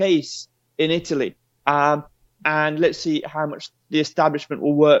not the case in Italy. And let's see how much the establishment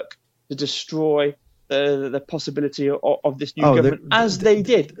will work to destroy the possibility of this new government, as they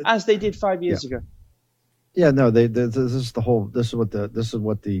did 5 years ago. Yeah, no, this is what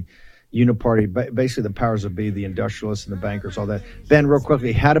the Uniparty, basically the powers that be, the industrialists and the bankers, all that. Ben, real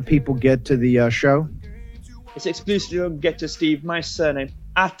quickly, how do people get to the show? It's exclusively on Get to Steve, my surname,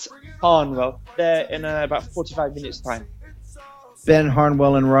 at Harnwell, there in about 45 minutes' time. Ben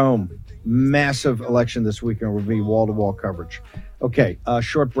Harnwell in Rome. Massive election this weekend. Will be wall-to-wall coverage. Okay,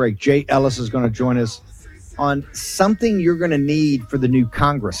 short break. Jay Ellis is going to join us on something you're going to need for the new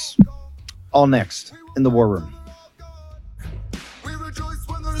Congress. All next in the War Room.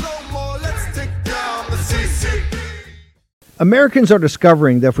 Americans are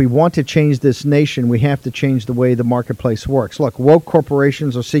discovering that if we want to change this nation, we have to change the way the marketplace works. Look, woke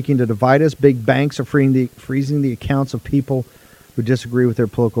corporations are seeking to divide us. Big banks are freezing the accounts of people who disagree with their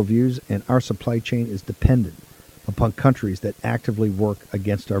political views, and our supply chain is dependent upon countries that actively work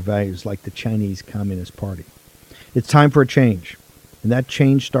against our values, like the Chinese Communist Party. It's time for a change, and that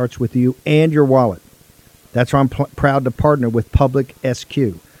change starts with you and your wallet. That's why I'm proud to partner with Public SQ,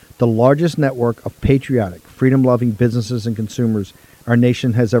 the largest network of patriotic, freedom-loving businesses and consumers our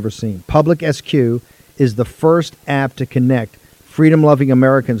nation has ever seen. Public SQ is the first app to connect freedom-loving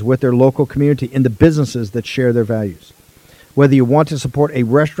Americans with their local community and the businesses that share their values. Whether you want to support a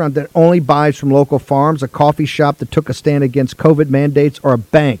restaurant that only buys from local farms, a coffee shop that took a stand against COVID mandates, or a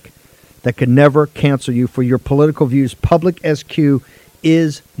bank that could never cancel you for your political views, Public SQ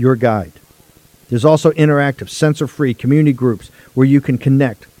is your guide. There's also interactive, censor-free community groups where you can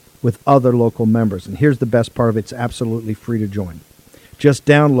connect with other local members. And here's the best part of it. It's absolutely free to join. Just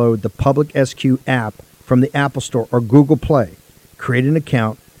download the Public SQ app from the Apple Store or Google Play. Create an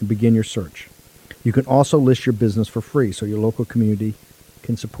account and begin your search. You can also list your business for free so your local community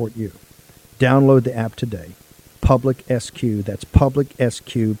can support you. Download the app today. Public SQ. That's Public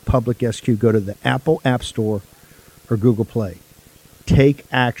SQ. Public SQ. Go to the Apple App Store or Google Play. Take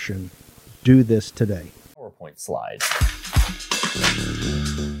action. Do this today. PowerPoint slide.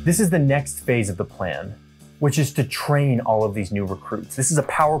 This is the next phase of the plan, which is to train all of these new recruits. This is a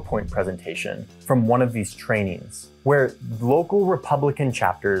PowerPoint presentation from one of these trainings where local Republican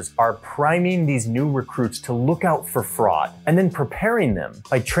chapters are priming these new recruits to look out for fraud and then preparing them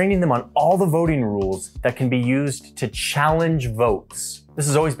by training them on all the voting rules that can be used to challenge votes. This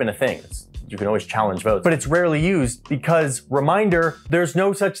has always been a thing. You can always challenge votes, but it's rarely used because, reminder, there's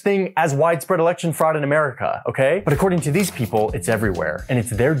no such thing as widespread election fraud in America, okay? But according to these people, it's everywhere, and it's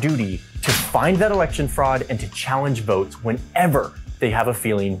their duty to find that election fraud and to challenge votes whenever they have a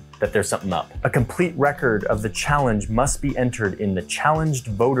feeling that there's something up. A complete record of the challenge must be entered in the challenged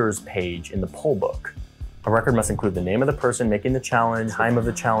voters page in the poll book. A record must include the name of the person making the challenge, time of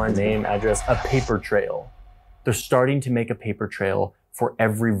the challenge, name, address, a paper trail. They're starting to make a paper trail for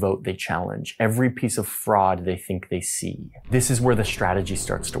every vote they challenge, every piece of fraud they think they see. This is where the strategy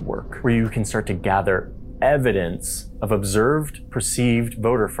starts to work, where you can start to gather evidence of observed, perceived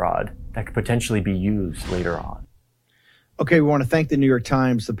voter fraud that could potentially be used later on. Okay, we want to thank the New York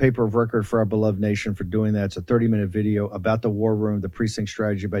Times, the paper of record for our beloved nation, for doing that. It's a 30-minute video about the war room, the precinct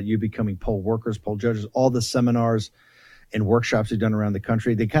strategy, about you becoming poll workers, poll judges, all the seminars and workshops they've done around the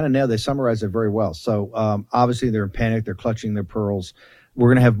country. They kind of nailed, they summarize it very well. So obviously they're in panic. They're clutching their pearls. We're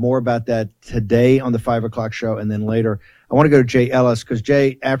going to have more about that today on the 5 o'clock show. And then later, I want to go to Jay Ellis because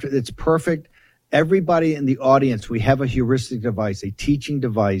Jay, after it's perfect. Everybody in the audience, we have a heuristic device, a teaching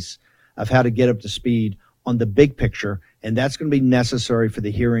device of how to get up to speed on the big picture. And that's going to be necessary for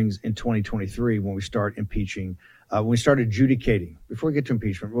the hearings in 2023 when we start impeaching. When we start adjudicating, before we get to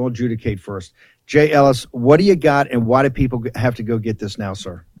impeachment, we'll adjudicate first. Jay Ellis, what do you got, and why do people have to go get this now,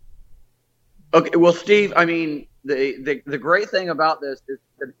 sir? Okay, well, Steve, I mean, the great thing about this is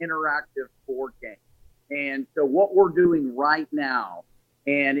it's an interactive board game. And so what we're doing right now,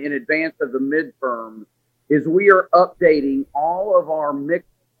 and in advance of the midterm, is we are updating all of our mix.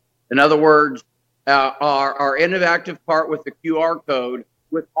 In other words, our interactive part with the QR code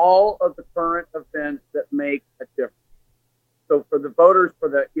with all of the current events that make a difference. So for the voters, for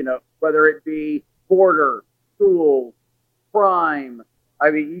the, whether it be border, schools, crime,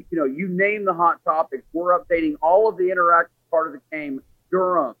 I mean, you name the hot topics, we're updating all of the interactive part of the game,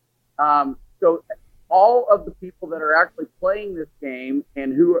 Durham. So all of the people that are actually playing this game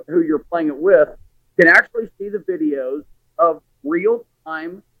and who you're playing it with can actually see the videos of real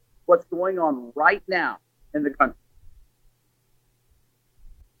time, what's going on right now in the country.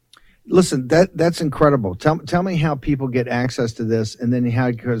 Listen, that's incredible. Tell me how people get access to this, and then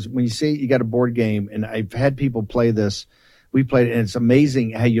how, because when you see you got a board game, and I've had people play this, we played it, and it's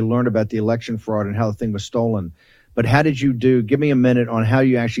amazing how you learn about the election fraud and how the thing was stolen. But how did you give me a minute on how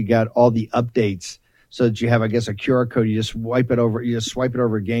you actually got all the updates so that you have, I guess, a QR code, you just swipe it over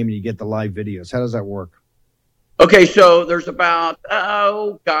a game and you get the live videos. How does that work? Okay, so there's about,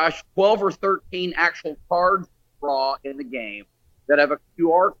 12 or 13 actual cards draw in the game that have a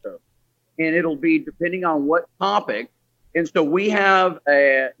QR code. And it'll be depending on what topic. And so we have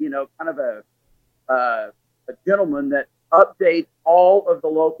a gentleman that updates all of the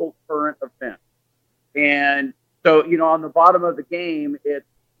local current events. And so, on the bottom of the game, it's,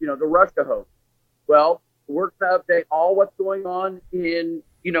 the Russia hoax. Well, we're going to update all what's going on in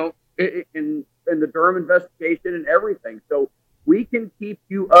the Durham investigation and everything. So we can keep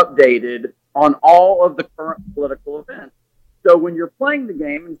you updated on all of the current political events. So when you're playing the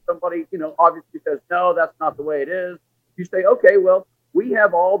game and somebody, obviously says, no, that's not the way it is, you say, okay, well, we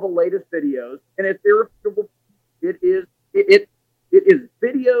have all the latest videos, and it's irrefutable. It is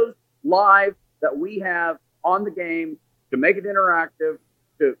videos live that we have on the game to make it interactive,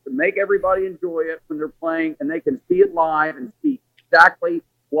 to make everybody enjoy it when they're playing, and they can see it live and see exactly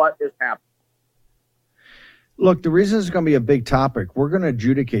what is happening. Look, the reason it's going to be a big topic, we're going to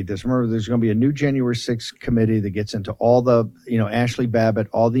adjudicate this. Remember, there's going to be a new January 6th committee that gets into all the, Ashley Babbitt,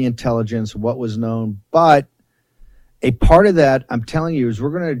 all the intelligence, what was known. But a part of that, I'm telling you, is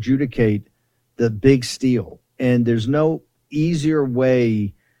we're going to adjudicate the big steal. And there's no easier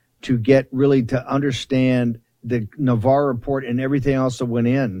way to get really to understand the Navarro report and everything else that went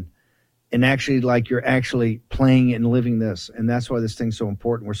in, and actually like you're actually playing and living this. And that's why this thing's so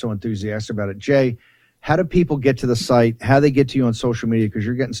important. We're so enthusiastic about it. Jay, How do people get to the site? How do they get to you on social media? Because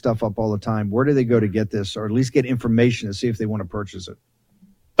you're getting stuff up all the time. Where do they go to get this, or at least get information to see if they want to purchase it?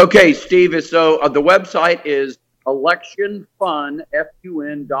 Okay, Steve. So the website is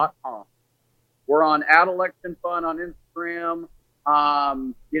electionfun.com. We're on @electionfun on Instagram.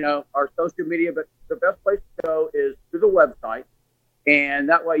 Our social media, but the best place to go is to the website, and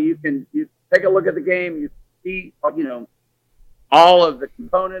that way you take a look at the game. You see, all of the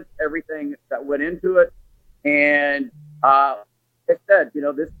components, everything that went into it, and like I said,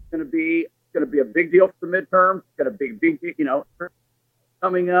 this is going to be a big deal for the midterms. It's going to be big,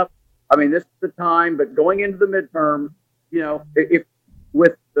 coming up. I mean, this is the time. But going into the midterms, if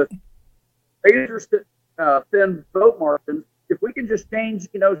with the razor thin vote margins, if we can just change,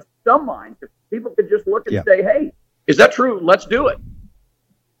 some minds, if people could just look and say, "Hey, is that true? Let's do it."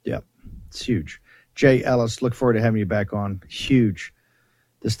 Yeah, it's huge. Jay Ellis, look forward to having you back on. Huge.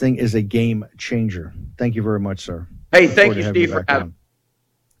 This thing is a game changer. Thank you very much, sir. Hey, thank you, Steve, for having.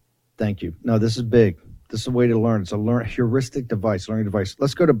 Thank you. No, this is big. This is a way to learn. It's a heuristic device, learning device.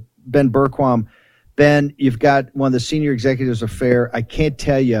 Let's go to Ben Bergquam. Ben, you've got one of the senior executives of FAIR. I can't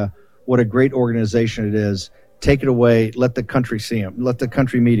tell you what a great organization it is. Take it away. Let the country see him. Let the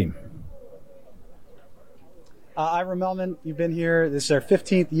country meet him. Ira Melman, you've been here. This is our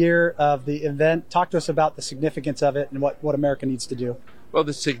 15th year of the event. Talk to us about the significance of it and what America needs to do. Well,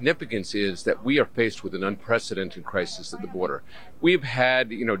 the significance is that we are faced with an unprecedented crisis at the border. We've had,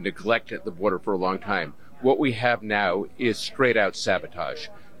 neglect at the border for a long time. What we have now is straight out sabotage.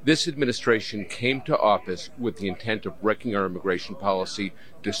 This administration came to office with the intent of wrecking our immigration policy,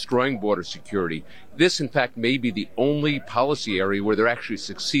 destroying border security. This, in fact, may be the only policy area where they're actually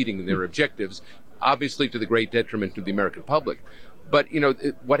succeeding in their objectives, obviously to the great detriment of the American public. But,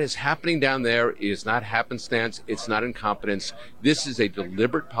 what is happening down there is not happenstance. It's not incompetence. This is a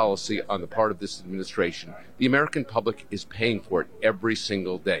deliberate policy on the part of this administration. The American public is paying for it every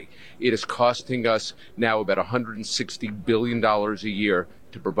single day. It is costing us now about $160 billion a year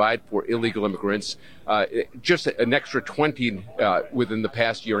to provide for illegal immigrants, just an extra 20 within the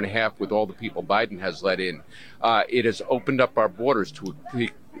past year and a half with all the people Biden has let in. It has opened up our borders to the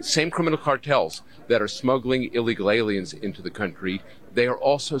same criminal cartels that are smuggling illegal aliens into the country. They are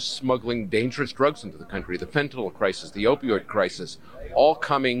also smuggling dangerous drugs into the country, the fentanyl crisis, the opioid crisis, all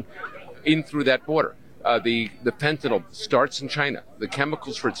coming in through that border. The fentanyl starts in China. The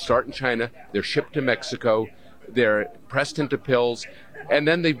chemicals for it start in China. They're shipped to Mexico. They're pressed into pills. And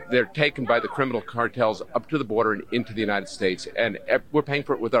then they're taken by the criminal cartels up to the border and into the United States. And we're paying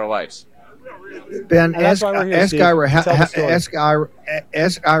for it with our lives. Ben, ask Ira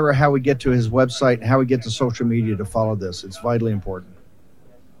how we get to his website and how we get to social media to follow this. It's vitally important.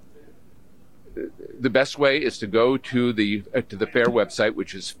 The best way is to go to the FAIR website,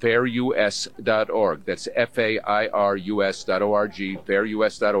 which is fairus.org. That's FAIRUS.org,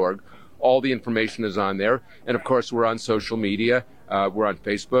 fairus.org. All the information is on there. And, of course, we're on social media. We're on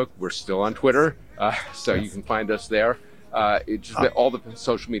Facebook. We're still on Twitter. So you can find us there. All the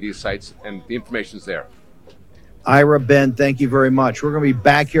social media sites, and the information's there. Ira, Ben, thank you very much. We're going to be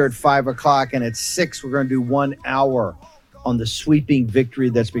back here at 5 o'clock, and at 6, we're going to do 1 hour on the sweeping victory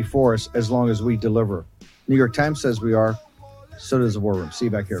that's before us as long as we deliver. New York Times says we are. So does the War Room. See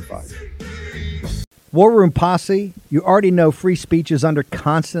you back here at 5. War Room Posse, you already know free speech is under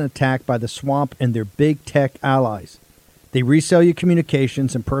constant attack by the swamp and their big tech allies. They resell your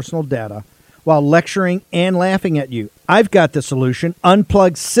communications and personal data while lecturing and laughing at you. I've got the solution.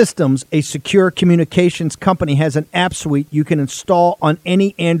 Unplugged Systems, a secure communications company, has an app suite you can install on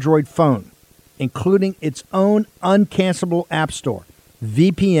any Android phone, including its own uncancelable app store,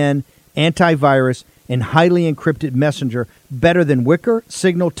 VPN, antivirus, and highly encrypted messenger, better than Wickr,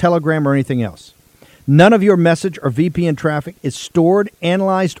 Signal, Telegram, or anything else. None of your message or VPN traffic is stored,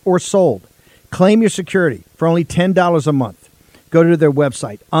 analyzed, or sold. Claim your security for only $10 a month. Go to their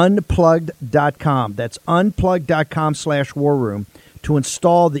website, unplugged.com. That's unplugged.com/war room to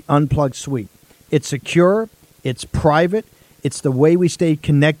install the Unplugged suite. It's secure. It's private. It's the way we stay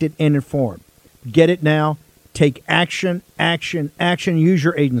connected and informed. Get it now. Take action, action, action. Use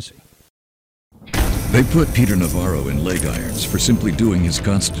your agency. They put Peter Navarro in leg irons for simply doing his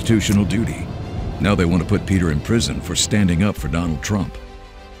constitutional duty. Now they want to put Peter in prison for standing up for Donald Trump.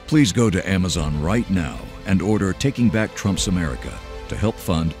 Please go to Amazon right now and order Taking Back Trump's America to help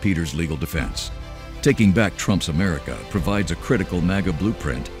fund Peter's legal defense. Taking Back Trump's America provides a critical MAGA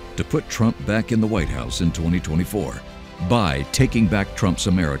blueprint to put Trump back in the White House in 2024. Buy Taking Back Trump's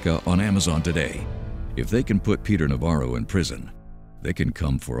America on Amazon today. If they can put Peter Navarro in prison, they can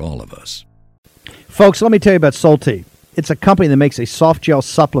come for all of us. Folks, let me tell you about Solti. It's a company that makes a soft gel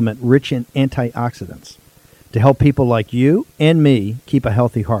supplement rich in antioxidants to help people like you and me keep a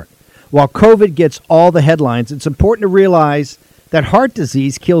healthy heart. While COVID gets all the headlines, it's important to realize that heart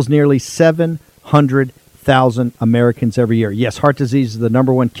disease kills nearly 700,000 Americans every year. Yes, heart disease is the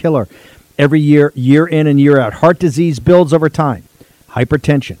number one killer every year, year in and year out. Heart disease builds over time.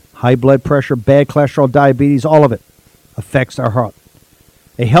 Hypertension, high blood pressure, bad cholesterol, diabetes, all of it affects our heart.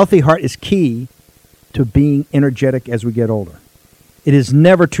 A healthy heart is key to being energetic as we get older. It is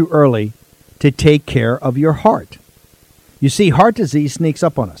never too early to take care of your heart. You see, heart disease sneaks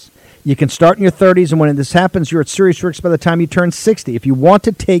up on us. You can start in your 30s, and when this happens, you're at serious risk by the time you turn 60. If you want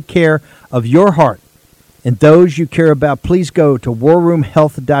to take care of your heart and those you care about, please go to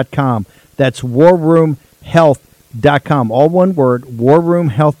warroomhealth.com. That's warroomhealth.com. All one word,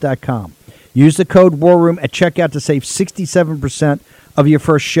 warroomhealth.com. Use the code WARROOM at checkout to save 67% of your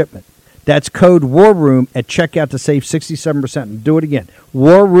first shipment. That's code WARROOM at checkout to save 67%. And do it again.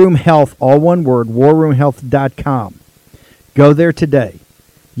 War Room Health, all one word, warroomhealth.com. Go there today.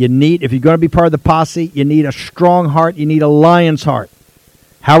 You need, if you're going to be part of the posse, you need a strong heart. You need a lion's heart.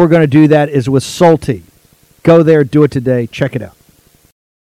 How we're going to do that is with Solti. Go there, do it today. Check it out.